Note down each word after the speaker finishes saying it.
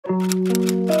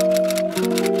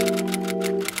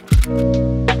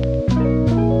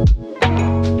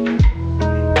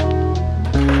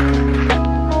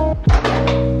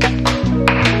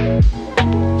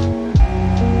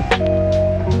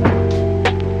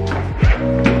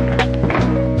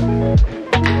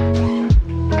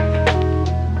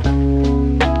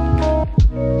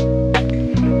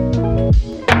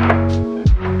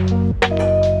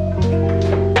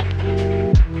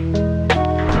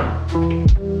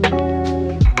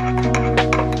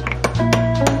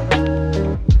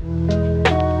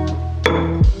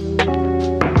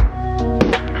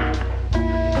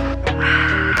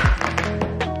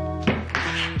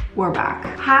We're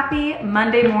back. Happy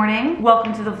Monday morning.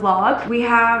 Welcome to the vlog. We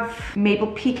have maple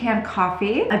pecan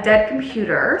coffee, a dead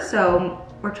computer, so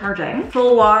we're charging,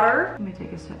 full water. Let me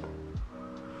take a sip.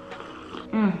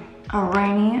 A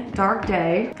rainy, dark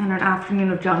day and an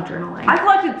afternoon of junk journaling. I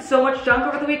collected so much junk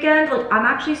over the weekend. Like, I'm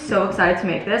actually so excited to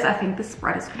make this. I think the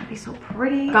spread is gonna be so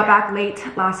pretty. Got back late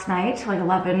last night, like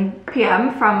 11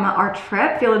 p.m. from our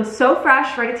trip. Feeling so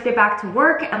fresh, ready to get back to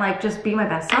work and like just be my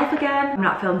best self again. I'm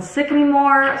not feeling sick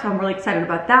anymore, so I'm really excited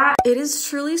about that. It is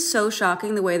truly so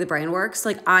shocking the way the brain works.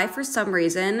 Like, I, for some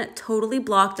reason, totally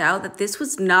blocked out that this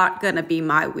was not gonna be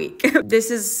my week.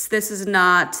 This is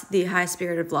not the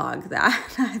high-spirited vlog that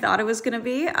I thought it was gonna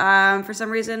be. For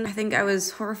some reason, I think I was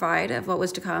horrified of what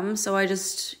was to come, so I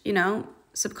just, you know,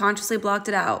 subconsciously blocked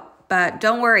it out. But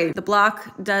don't worry, the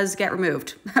block does get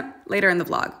removed later in the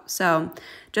vlog. So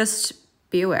just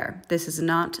be aware, this is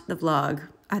not the vlog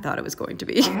I thought it was going to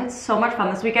be. I had so much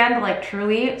fun this weekend, like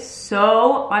truly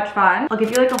so much fun. I'll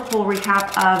give you like a whole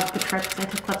recap of the trip because I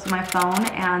took clips on my phone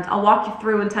and I'll walk you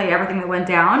through and tell you everything that went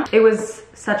down. It was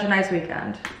such a nice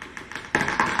weekend.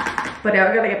 But now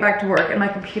I gotta get back to work and my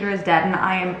computer is dead and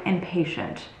I am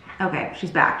impatient. Okay,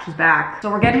 she's back, she's back. So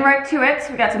we're getting right to it.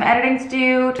 We got some editing to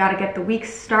do. Gotta get the week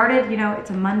started. You know, it's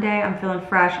a Monday, I'm feeling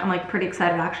fresh. I'm like pretty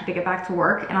excited actually to get back to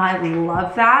work and I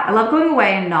love that. I love going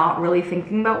away and not really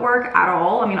thinking about work at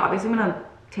all. I mean, obviously I'm gonna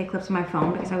take clips on my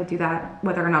phone because I would do that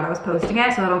whether or not I was posting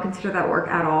it. So I don't consider that work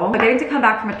at all. But getting to come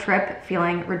back from a trip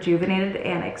feeling rejuvenated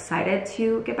and excited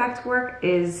to get back to work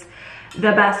is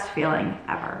the best feeling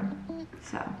ever.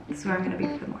 So this is where I'm gonna be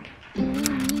for the morning.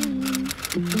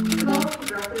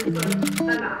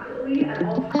 Immaculately and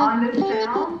all on this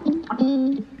channel.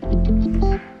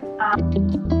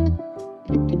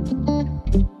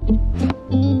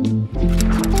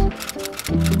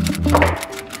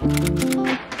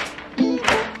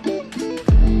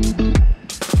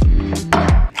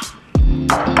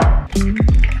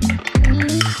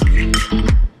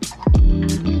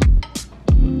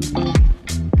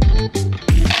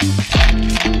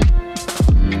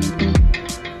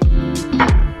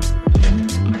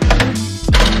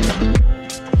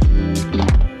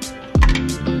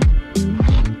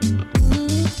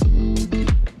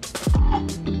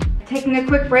 Taking a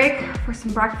quick break for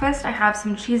some breakfast. I have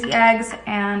some cheesy eggs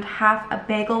and half a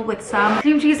bagel with some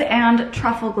cream cheese and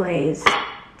truffle glaze.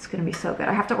 It's gonna be so good.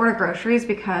 I have to order groceries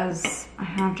because I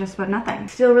have just about nothing.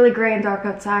 Still really gray and dark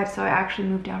outside, so I actually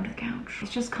moved down to the couch.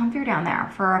 It's just comfier down there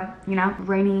for a, you know,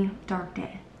 rainy, dark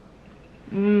day.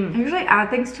 I usually add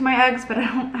things to my eggs, but I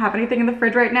don't have anything in the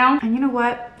fridge right now. And you know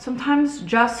what? Sometimes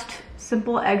just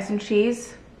simple eggs and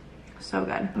cheese, so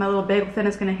good. My little bagel thin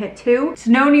is gonna hit too. It's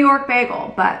no New York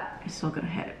bagel, but it's still gonna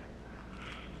hit it.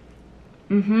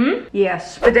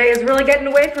 Yes, the day is really getting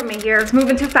away from me here. It's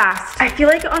moving too fast. I feel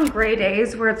like on gray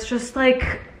days where it's just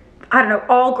like, I don't know,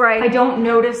 all gray, I don't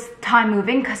notice time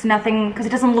moving because it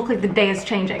doesn't look like the day is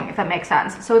changing, if that makes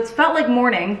sense. So it's felt like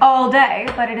morning all day,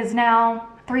 but it is now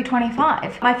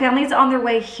 3:25. My family's on their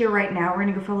way here right now. We're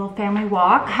gonna go for a little family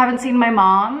walk. I haven't seen my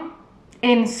mom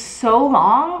in so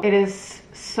long. It is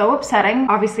so upsetting.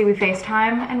 Obviously we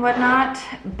FaceTime and whatnot,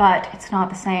 but it's not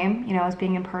the same, you know, as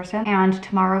being in person. And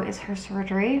tomorrow is her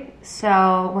surgery.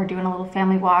 So we're doing a little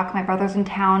family walk. My brother's in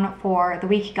town for the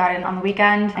week. He got in on the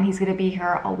weekend and he's gonna be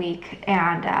here all week.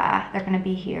 And they're gonna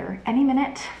be here any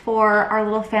minute for our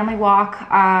little family walk.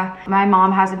 My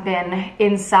mom hasn't been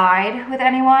inside with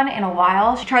anyone in a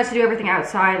while. She tries to do everything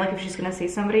outside, like if she's gonna see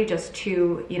somebody, just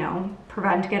to, you know,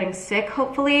 prevent getting sick,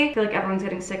 hopefully. I feel like everyone's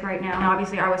getting sick right now. And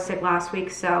obviously I was sick last week,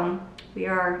 so we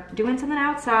are doing something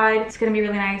outside. It's gonna be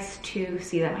really nice to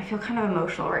see them. I feel kind of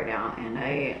emotional right now and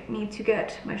I need to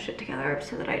get my shit together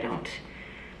so that I don't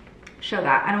show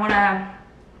that. I don't wanna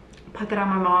put that on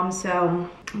my mom, so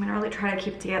I'm gonna really try to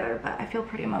keep it together, but I feel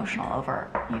pretty emotional over,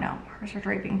 you know, her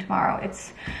surgery being tomorrow.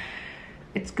 It's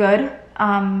good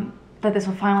that this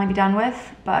will finally be done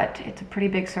with, but it's a pretty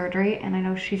big surgery and I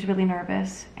know she's really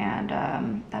nervous and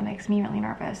that makes me really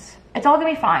nervous. It's all gonna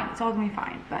be fine, it's all gonna be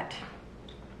fine, but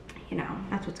you know,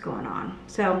 that's what's going on.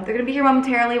 So they're gonna be here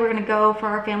momentarily. We're gonna go for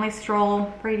our family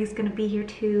stroll. Brady's gonna be here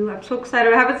too. I'm so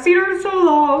excited. I haven't seen her in so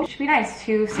long. It should be nice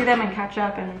to see them and catch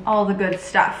up and all the good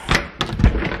stuff.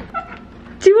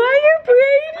 Do I hear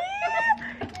Brady?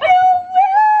 No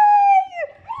way!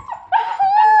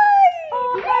 Hi!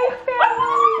 Oh, hi,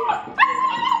 family!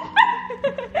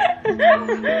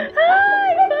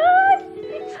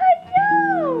 Hi, bud!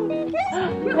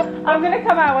 Hello! I'm gonna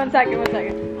come out one second.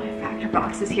 My factor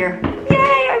box is here.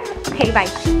 Yay! Okay, bye.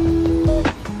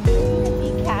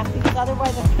 Be cat, because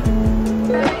otherwise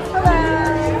Hello!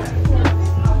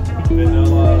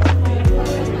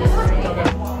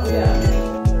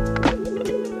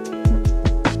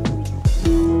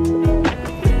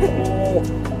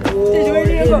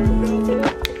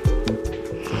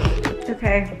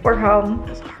 Okay, we're home. That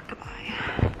was a hard goodbye.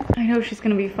 I know she's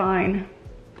gonna be fine.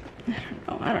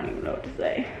 I don't even know what to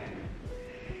say.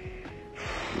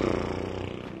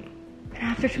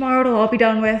 After tomorrow, it'll all be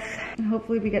done with. And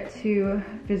hopefully we get to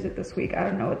visit this week. I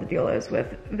don't know what the deal is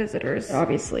with visitors.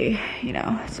 Obviously, you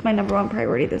know, it's my #1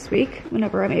 priority this week.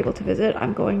 Whenever I'm able to visit,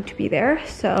 I'm going to be there.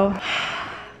 So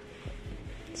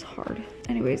it's hard.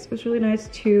 Anyways, it was really nice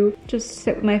to just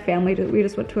sit with my family. We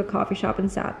just went to a coffee shop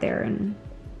and sat there and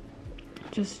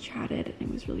just chatted.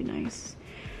 It was really nice.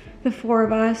 The 4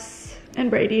 of us and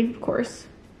Brady, of course,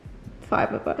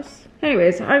 5 of us.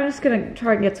 Anyways, I'm just gonna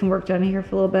try and get some work done here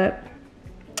for a little bit.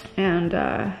 And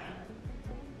all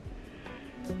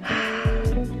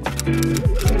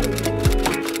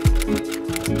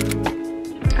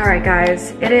right,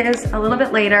 guys, it is a little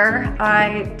bit later.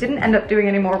 I didn't end up doing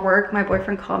any more work. My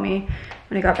boyfriend called me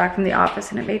when he got back from the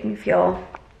office and it made me feel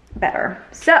better.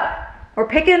 So we're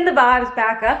picking the vibes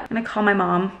back up. I'm gonna call my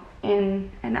mom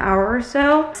in an hour or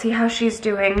so, see how she's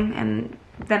doing, and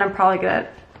then I'm probably gonna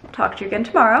talk to you again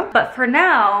tomorrow. But for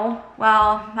now,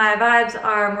 while my vibes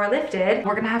are more lifted,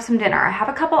 we're gonna have some dinner. I have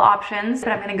a couple options,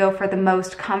 but I'm gonna go for the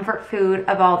most comfort food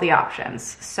of all the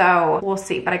options. So we'll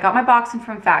see. But I got my box in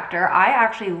from Factor. I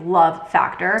actually love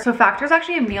Factor. So Factor is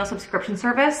actually a meal subscription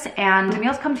service, and the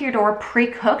meals come to your door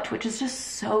pre-cooked, which is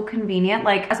just so convenient.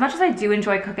 Like, as much as I do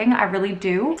enjoy cooking, I really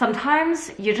do,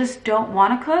 sometimes you just don't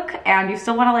want to cook and you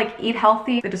still want to like eat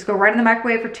healthy. They just go right in the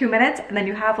microwave for 2 minutes and then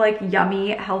you have like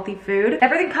yummy, healthy food.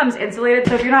 Everything comes insulated,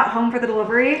 so if you're not home for the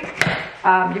delivery,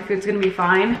 your food's gonna be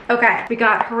fine. Okay, we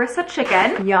got harissa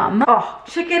chicken, yum. Oh,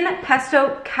 chicken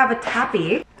pesto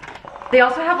cavatappi. They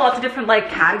also have lots of different like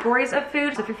categories of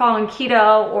food. So if you're following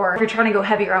keto or if you're trying to go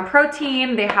heavier on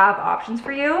protein, they have options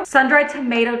for you. Sun-dried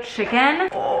tomato chicken.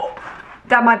 Oh,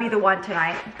 that might be the one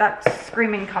tonight. That's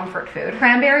screaming comfort food.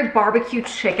 Cranberry barbecue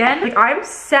chicken. Like, I'm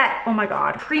set. Oh my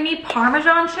God. Creamy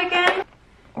Parmesan chicken.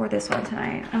 Or this one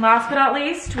tonight. And last but not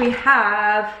least, we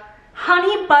have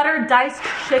honey butter diced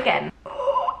chicken.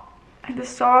 And the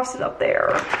sauce is up there.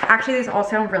 Actually, these all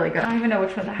sound really good. I don't even know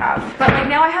which one to have. But like,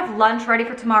 now I have lunch ready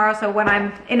for tomorrow, so when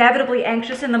I'm inevitably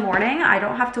anxious in the morning, I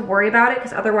don't have to worry about it,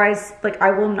 because otherwise, like,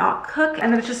 I will not cook.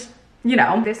 And then it's just, you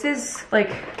know, this is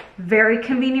like very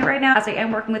convenient right now. As I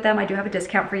am working with them, I do have a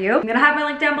discount for you. I'm gonna have my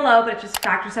link down below, but it's just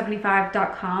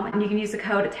factor75.com, and you can use the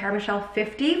code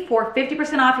TaraMichelle50 for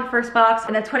 50% off your first box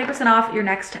and then 20% off your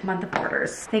next month of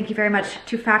orders. Thank you very much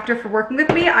to Factor for working with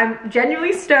me. I'm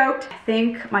genuinely stoked. I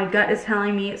think my gut is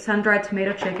telling me sun-dried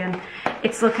tomato chicken.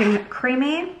 It's looking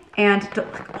creamy and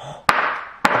oh.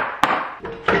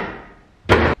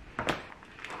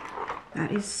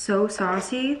 That is so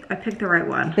saucy. I picked the right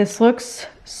one. This looks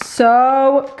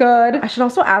so good. I should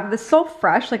also add, this is so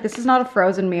fresh. Like, this is not a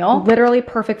frozen meal. Literally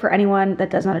perfect for anyone that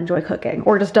does not enjoy cooking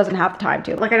or just doesn't have the time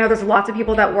to. Like, I know there's lots of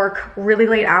people that work really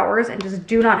late hours and just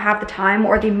do not have the time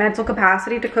or the mental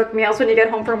capacity to cook meals when you get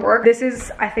home from work. This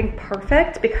is, I think,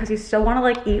 perfect because you still want to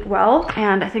like eat well.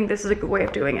 And I think this is a good way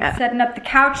of doing it. Setting up the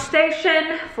couch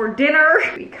station for dinner.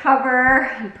 We cover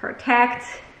and protect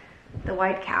the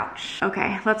white couch.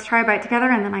 Okay, let's try a bite together,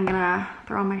 and then I'm gonna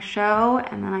throw on my show,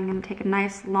 and then I'm gonna take a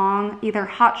nice long either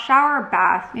hot shower or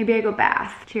bath. Maybe I go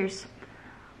bath. Cheers.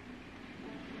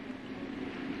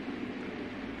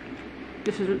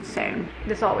 This is insane.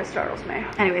 This always startles me.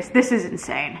 Anyways, this is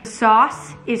insane. The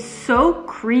sauce is so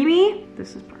creamy.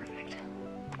 This is perfect.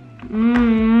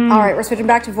 All right, we're switching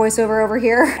back to voiceover over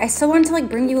here. I still wanted to like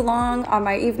bring you along on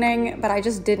my evening, but I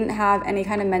just didn't have any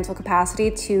kind of mental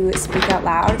capacity to speak out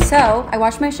loud. So I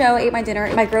watched my show, ate my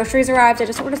dinner. My groceries arrived. I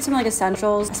just ordered some like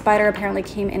essentials. A spider apparently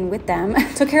came in with them.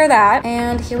 Took care of that.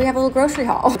 And here we have a little grocery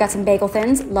haul. We got some bagel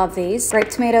thins. Love these. Grape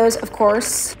tomatoes, of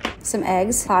course. some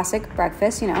eggs, classic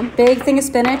breakfast, you know. Big thing of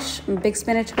spinach, I'm a big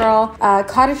spinach girl.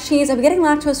 Cottage cheese, I've been getting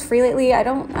lactose free lately. I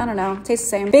don't know, tastes the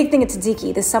same. Big thing of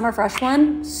tzatziki, this summer fresh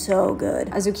one, so good.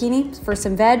 A zucchini for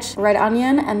some veg, red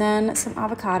onion, and then some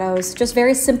avocados. Just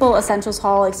very simple essentials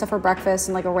haul, like stuff for breakfast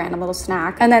and like a random little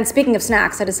snack. And then speaking of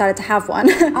snacks, I decided to have one.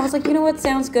 I was like, you know what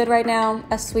sounds good right now?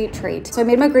 A sweet treat. So I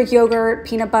made my Greek yogurt,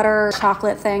 peanut butter,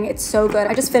 chocolate thing. It's so good.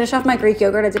 I just finished off my Greek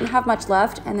yogurt. I didn't have much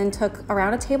left, and then took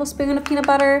around a tablespoon of peanut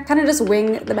butter, kind of just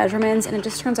wing the measurements, and it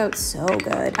just turns out so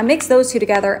good. I mix those two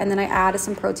together, and then I add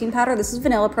some protein powder. This is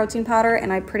vanilla protein powder,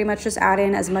 and I pretty much just add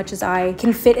in as much as I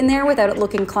can fit in there without it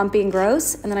looking clumpy and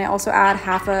gross. And then I also add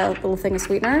half a little thing of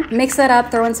sweetener. Mix that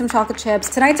up, throw in some chocolate chips.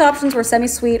 Tonight's options were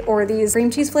semi-sweet or these cream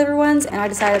cheese flavor ones, and I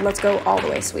decided let's go all the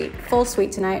way sweet. Full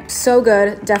sweet tonight. So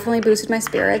good, definitely boosted my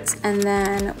spirits. And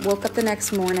then woke up the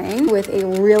next morning with a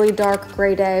really dark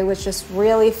gray day, which just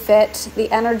really fit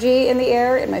the energy in the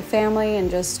air in my family, and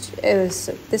just,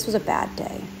 this was a bad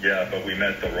day. Yeah, but we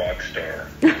met the rock star.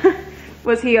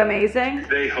 Was he amazing?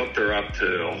 They hooked her up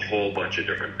to a whole bunch of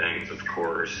different things, of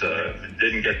course.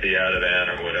 Didn't get the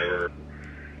Ativan or whatever.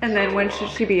 And then when should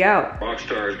she be out?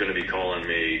 Rockstar is going to be calling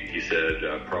me, he said,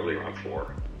 probably around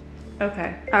 4.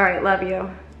 Okay. All right, love you.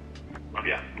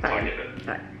 Yeah, talk to you then.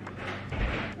 Bye.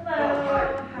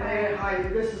 Hello. Hi.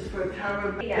 This is for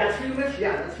Tara. Yeah. That's for you, Miss?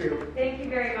 Yeah, that's for you. Thank you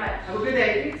very much. Have a good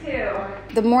day. You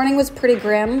too. The morning was pretty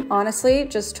grim, honestly,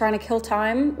 just trying to kill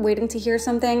time, waiting to hear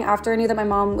something. After I knew that my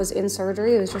mom was in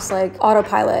surgery, it was just like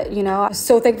autopilot, you know? I was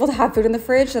so thankful to have food in the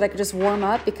fridge that I could just warm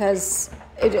up, because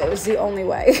it was the only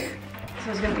way.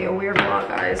 This is gonna be a weird vlog,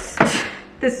 guys.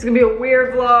 This is gonna be a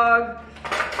weird vlog.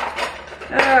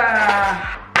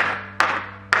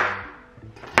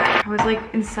 I was like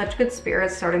in such good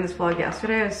spirits starting this vlog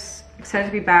yesterday. I was excited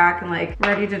to be back and like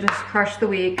ready to just crush the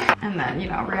week. And then, you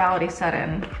know, reality set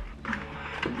in.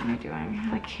 What am I doing?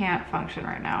 I can't function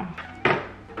right now.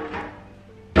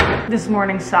 This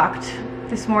morning sucked.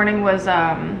 This morning was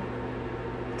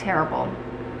terrible.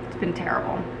 It's been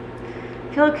terrible.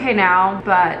 I feel okay now,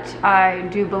 but I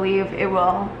do believe it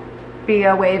will be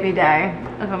a wavy day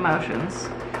of emotions.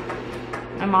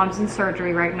 My mom's in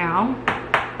surgery right now.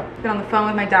 Been on the phone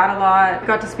with my dad a lot.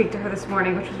 Got to speak to her this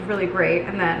morning, which was really great.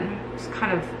 And then it was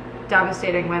kind of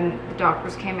devastating when the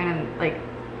doctors came in and like,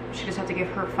 she just had to give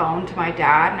her phone to my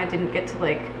dad, and I didn't get to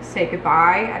like say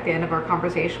goodbye at the end of our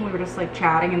conversation. We were just like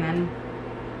chatting, and then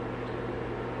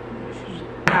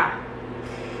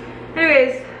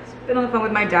anyways, been on the phone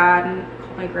with my dad and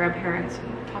called my grandparents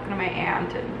and talking to my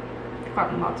aunt, and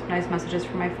gotten lots of nice messages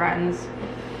from my friends.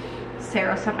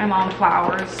 Sarah sent my mom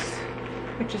flowers,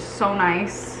 which is so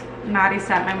nice. Maddie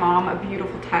sent my mom a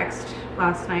beautiful text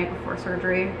last night before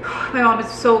surgery. My mom is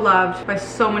so loved by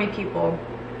so many people,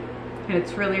 and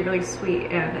it's really, really sweet,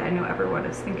 and I know everyone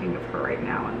is thinking of her right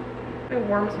now, and it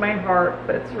warms my heart,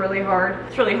 but it's really hard.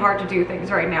 It's really hard to do things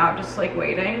right now, just like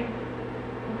waiting.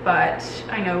 But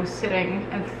I know sitting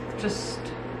and just,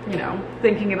 you know,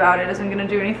 thinking about it isn't gonna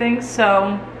do anything,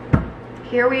 so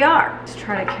here we are. Just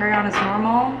try to carry on as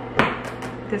normal.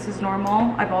 This is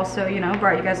normal. I've also, you know,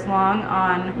 brought you guys along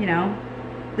on, you know,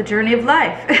 the journey of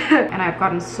life. And I've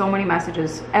gotten so many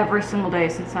messages every single day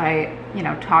since I, you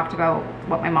know, talked about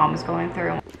what my mom was going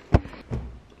through.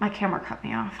 My camera cut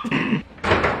me off.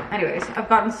 Anyways, I've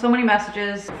gotten so many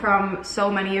messages from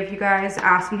so many of you guys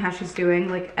asking how she's doing,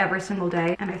 like every single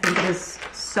day. And I think it is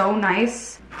so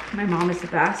nice. My mom is the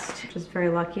best. Just very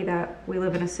lucky that we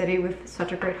live in a city with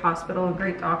such a great hospital and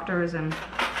great doctors, and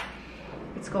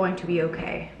it's going to be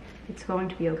okay. It's going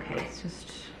to be okay. It's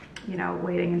just, you know,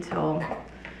 waiting until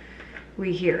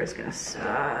we hear is gonna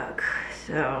suck.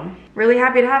 So, really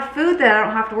happy to have food that I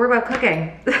don't have to worry about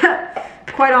cooking.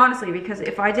 Quite honestly, because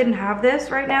if I didn't have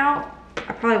this right now,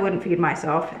 I probably wouldn't feed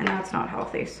myself, and that's not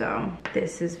healthy. So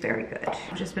this is very good.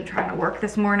 I've just been trying to work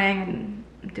this morning, and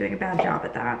I'm doing a bad job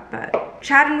at that, but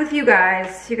chatting with you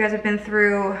guys. You guys have been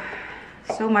through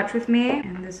so much with me,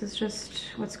 and this is just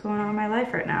what's going on in my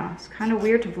life right now. It's kind of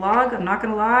weird to vlog, I'm not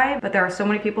gonna lie, but there are so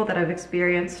many people that have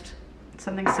experienced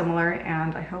something similar,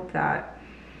 and I hope that,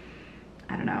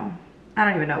 I don't know, I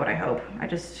don't even know what I hope.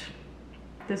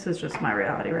 This is just my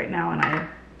reality right now, and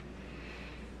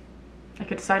I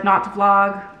could decide not to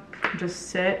vlog, just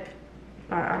sit,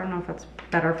 but I don't know if that's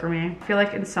better for me. I feel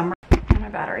like in summer, my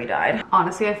battery died.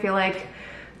 Honestly, I feel like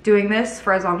doing this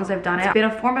for as long as I've done it, it's been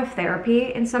a form of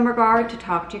therapy in some regard, to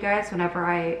talk to you guys whenever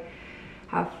I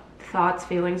have thoughts,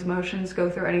 feelings, emotions, go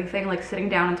through anything. Like sitting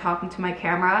down and talking to my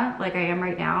camera like I am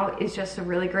right now is just a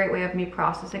really great way of me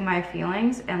processing my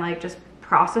feelings and like just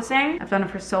processing. I've done it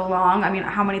for so long. I mean,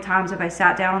 how many times have I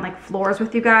sat down on like floors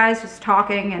with you guys just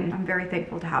talking, and I'm very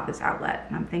thankful to have this outlet,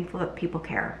 and I'm thankful that people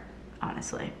care.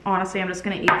 honestly. Honestly, I'm just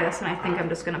gonna eat this and I think I'm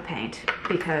just gonna paint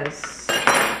because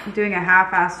I'm doing a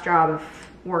half-assed job of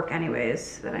work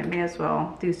anyways, that I may as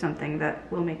well do something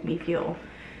that will make me feel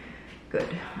good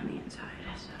on the inside.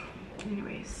 So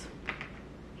anyways,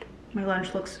 my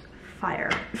lunch looks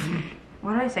fire.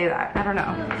 Why did I say that? I don't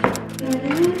know.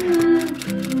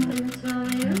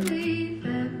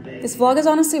 This vlog is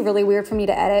honestly really weird for me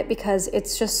to edit because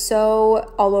it's just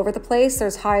so all over the place.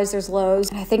 There's highs, there's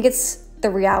lows. And I think it's the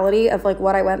reality of like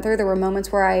what I went through. There were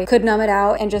moments where I could numb it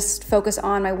out and just focus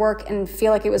on my work and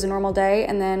feel like it was a normal day,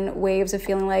 and then waves of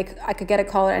feeling like I could get a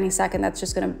call at any second that's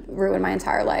just gonna ruin my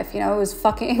entire life. You know, it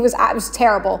was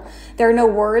terrible. There are no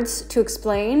words to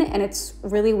explain, and it's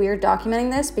really weird documenting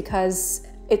this because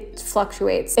it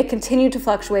fluctuates. It continued to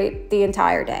fluctuate the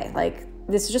entire day. Like,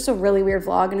 this is just a really weird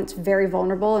vlog, and it's very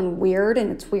vulnerable and weird,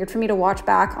 and it's weird for me to watch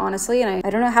back, honestly, and I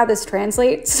don't know how this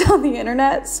translates on the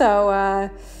internet, so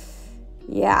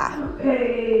yeah.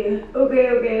 Okay.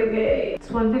 It's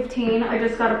 1:15. I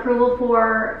just got approval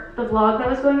for the vlog that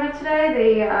was going up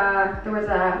today. There was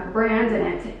a brand in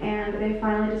it, and they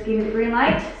finally just gave me the green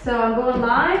light, so I'm going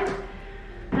live,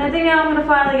 and I think now I'm gonna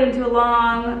finally get into a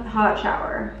long hot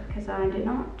shower, because I did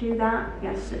not do that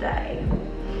yesterday.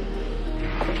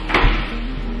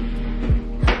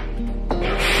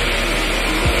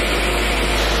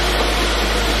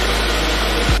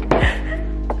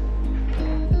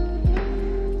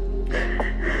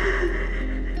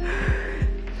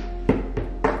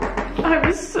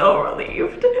 I'm so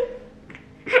relieved.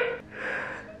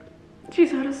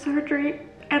 She's had a surgery,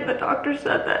 and the doctor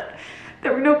said that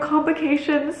there were no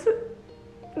complications.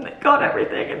 And they got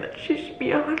everything, and that she should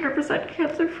be 100%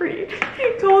 cancer-free.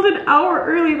 He called an hour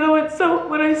early though, and so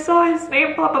when I saw his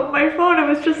name pop up on my phone, I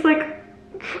was just like,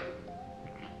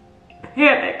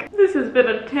 panic. This has been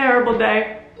a terrible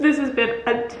day. This has been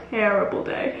a terrible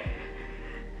day.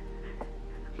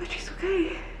 But she's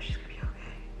okay. She's gonna be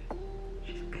okay.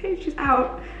 She's okay, she's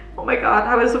out. Oh my God,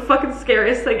 that was the fucking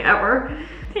scariest thing ever.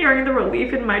 Hearing the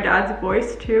relief in my dad's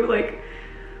voice too, like,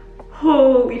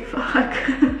 holy fuck.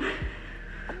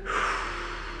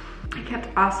 I kept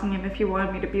asking him if he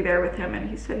wanted me to be there with him, and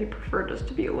he said he preferred just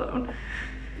to be alone.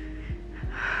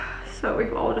 So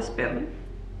we've all just been,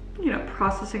 you know,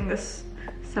 processing this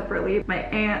separately. My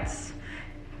aunts,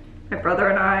 my brother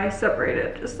and I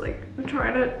separated, just like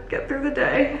trying to get through the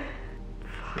day.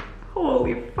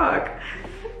 Holy fuck.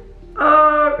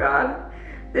 Oh God.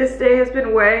 This day has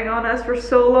been weighing on us for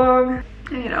so long.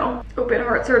 And, you know, open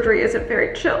heart surgery isn't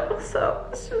very chill, so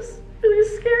it's just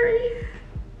really scary.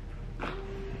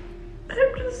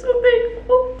 I'm just so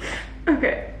thankful.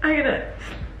 Okay, I'm gonna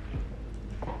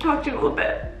talk to you in a little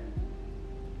bit.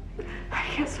 I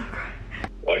can't stop crying.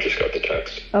 Well, I just got the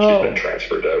text. Oh. She's been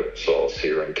transferred out, so I'll see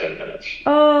her in 10 minutes.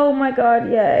 Oh my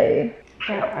God, yay.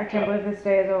 Yeah, I can't believe this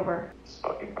day is over. It's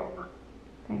fucking over.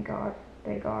 Thank God,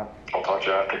 thank God. I'll talk to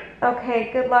you after. Okay,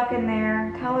 good luck in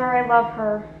there. Tell her I love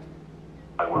her.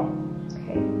 I will.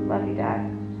 Okay, love you,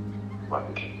 Dad. Love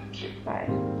you too. See you. Bye.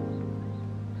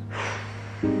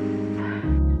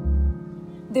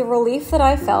 The relief that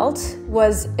I felt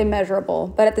was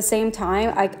immeasurable, but at the same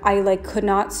time, I like could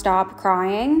not stop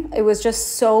crying. It was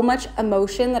just so much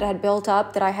emotion that had built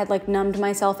up that I had like numbed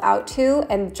myself out to,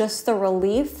 and just the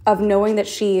relief of knowing that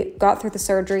she got through the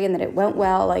surgery and that it went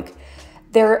well, like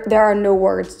there are no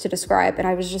words to describe. And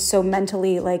I was just so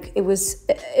mentally, like, it was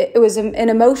an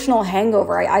emotional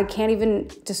hangover. I can't even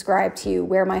describe to you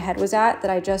where my head was at, that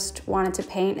I just wanted to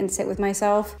paint and sit with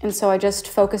myself. And so I just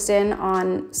focused in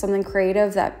on something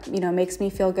creative that, you know, makes me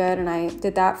feel good. And I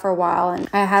did that for a while. And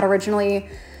I had originally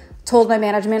told my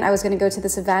management I was going to go to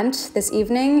this event this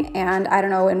evening, and I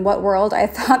don't know in what world I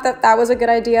thought that that was a good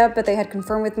idea, but they had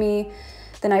confirmed with me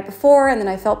the night before, and then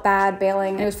I felt bad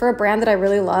bailing. And it was for a brand that I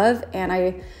really love, and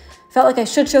I felt like I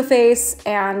should show face,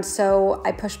 and so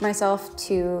I pushed myself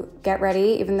to get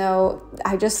ready, even though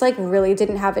I just like really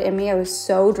didn't have it in me. I was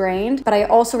so drained, but I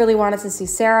also really wanted to see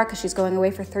Sarah because she's going away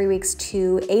for 3 weeks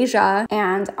to Asia,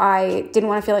 and I didn't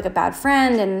want to feel like a bad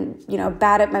friend and, you know,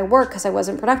 bad at my work because I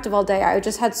wasn't productive all day. I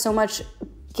just had so much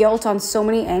guilt on so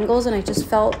many angles, and I just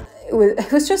felt,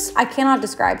 it was just, I cannot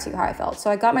describe to you how I felt.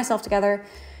 So I got myself together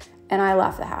and I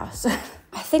left the house.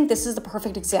 I think this is the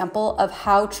perfect example of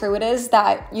how true it is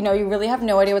that, you know, you really have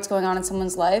no idea what's going on in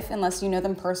someone's life unless you know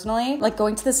them personally. Like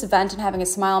going to this event and having a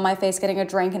smile on my face, getting a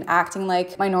drink and acting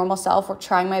like my normal self or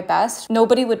trying my best,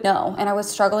 nobody would know. And I was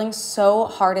struggling so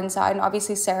hard inside, and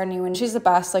obviously Sarah knew, and she's the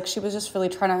best. Like, she was just really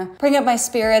trying to bring up my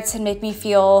spirits and make me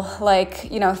feel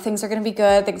like, you know, things are gonna be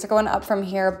good, things are going up from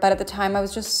here. But at the time I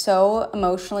was just so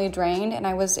emotionally drained, and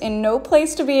I was in no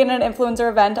place to be in an influencer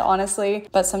event, honestly.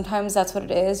 But sometimes that's what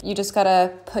it is. You just gotta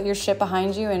put your shit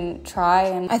behind you and try.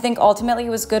 And I think ultimately it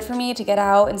was good for me to get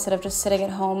out instead of just sitting at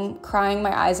home crying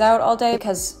my eyes out all day,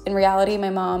 because in reality, my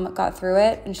mom got through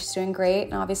it and she's doing great.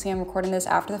 And obviously I'm recording this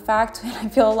after the fact and I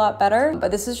feel a lot better.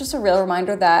 But this is just a real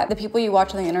reminder that the people you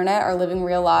watch on the internet are living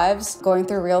real lives, going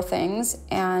through real things.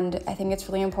 And I think it's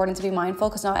really important to be mindful,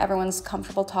 because not everyone's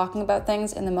comfortable talking about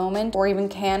things in the moment or even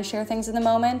can share things in the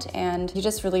moment. And you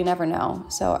just really never know.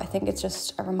 So I think it's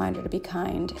just a reminder to be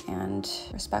kind and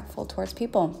respectful towards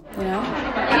people, you know?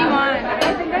 What do you want?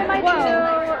 I think I might do.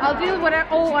 I'll do whatever.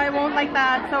 Oh, I won't like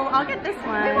that, so I'll get this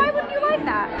one. Why wouldn't you like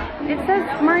that? It says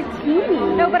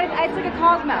martini. No, but it's like a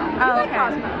Cosmo. Oh, okay.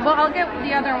 Cosmo. Well, I'll get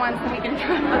the other one so we can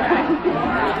try.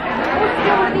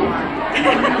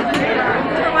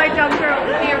 For my junk through.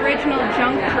 The original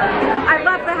junk through. I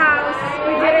love the house.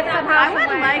 We did it somehow. I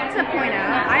would like to point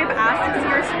out, I've asked to see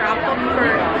your scrapbook for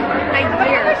a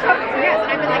year. Yes,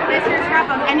 I've been like, this is your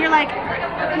scrapbook. And you're like,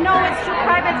 no, it's too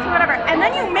private, it's too whatever. And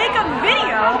then you make a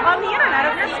video on the internet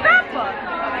of your scrapbook.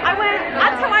 I went,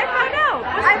 that's how I found out.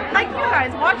 I like you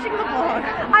guys watching the vlog.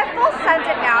 I full sent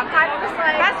it now. I'm kind of just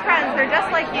like best friends, they're just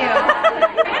like you.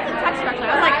 I had to text her actually.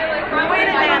 I was like, wait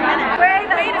a damn minute. Wait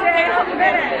a damn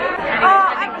minute. Oh,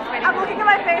 I'm looking at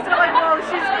my face and I'm like, whoa,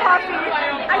 she's puffy.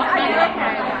 I did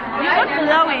okay. You look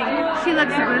glowing. She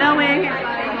looks glowing.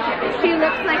 She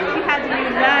looks like she has a new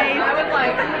life.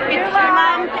 It's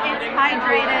slumped, it's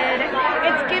hydrated.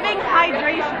 It's giving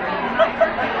hydration.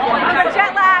 I'm a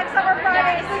jet lag, summer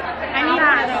Fridays. I need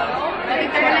one of those. I think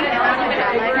they're gonna kill us with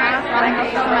jet lag mask. Like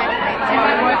so much.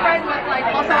 My boyfriend was like,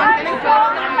 also I'm getting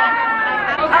cold.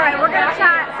 Alright, we're gonna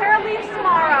chat. Sarah leaves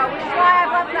tomorrow, which is why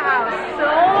I've left the house. It's the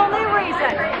only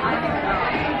reason.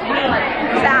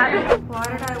 Sad. Why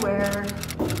did I wear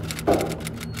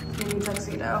a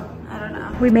tuxedo? I don't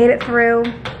know. We made it through.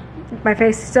 My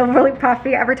face is still really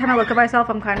puffy. Every time I look at myself,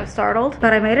 I'm kind of startled.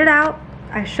 But I made it out.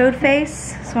 I showed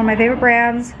face. It's one of my favorite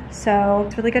brands. So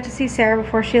it's really good to see Sarah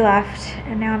before she left.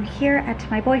 And now I'm here at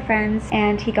my boyfriend's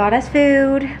and he got us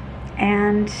food.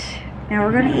 And now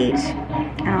we're gonna eat.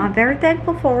 And I'm very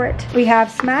thankful for it. We have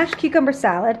smashed cucumber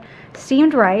salad,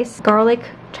 steamed rice, garlic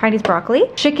Chinese broccoli,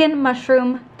 chicken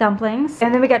mushroom dumplings,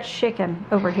 and then we got chicken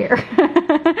over here.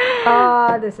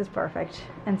 This is perfect.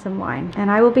 And some wine. And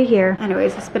I will be here.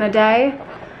 Anyways, it's been a day.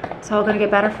 It's all gonna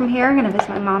get better from here. I'm gonna visit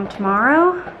my mom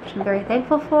tomorrow, which I'm very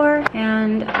thankful for.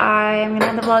 And I am gonna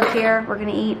end the vlog here. We're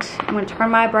gonna eat. I'm gonna turn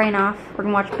my brain off. We're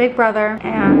gonna watch Big Brother,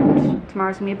 and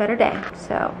tomorrow's gonna be a better day.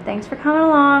 So thanks for coming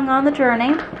along on the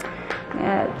journey.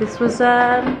 This was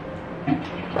a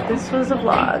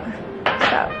vlog.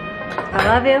 So I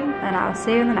love you, and I'll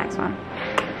see you in the next one.